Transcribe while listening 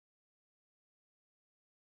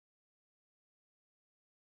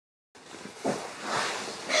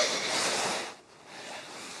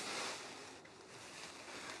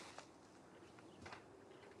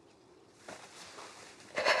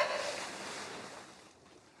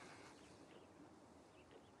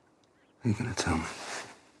Are you going to tell me?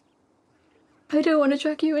 I don't want to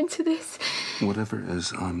drag you into this. Whatever it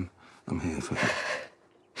is, I'm here for you.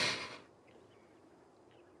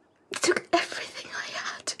 He took everything I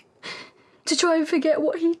had to try and forget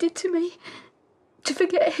what he did to me. To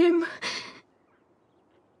forget him.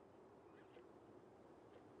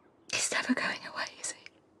 He's never going away, is he?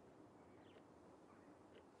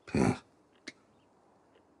 Pierce.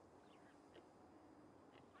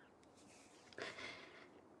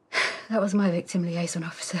 That was my victim liaison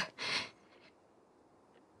officer.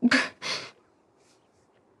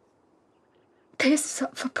 Pierce is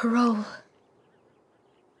up for parole.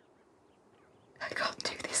 I can't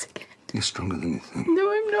do this again. You're stronger than you think.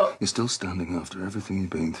 No, I'm not. You're still standing after everything you've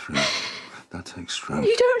been through. That takes strength.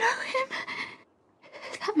 You don't know him.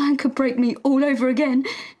 That man could break me all over again.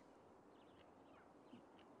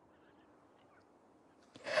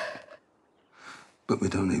 But we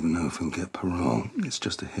don't even know if he'll get parole. It's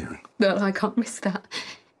just a hearing. Well, I can't risk that.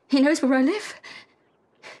 He knows where I live.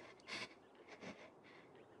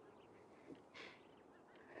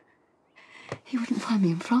 He wouldn't find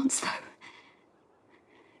me in France, though.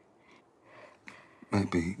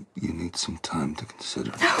 Maybe you need some time to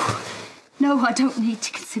consider. No, I don't need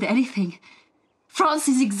to consider anything. France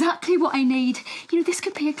is exactly what I need. You know, this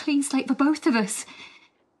could be a clean slate for both of us.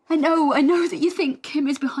 I know that you think Kim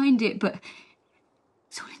is behind it, but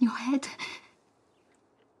it's all in your head.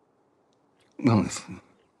 Well,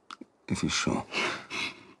 if you're sure.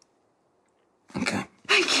 Okay.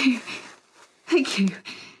 Thank you. Thank you.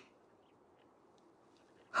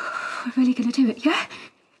 We're really going to do it, yeah?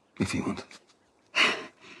 If you want.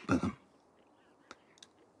 But,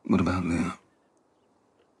 what about Leah?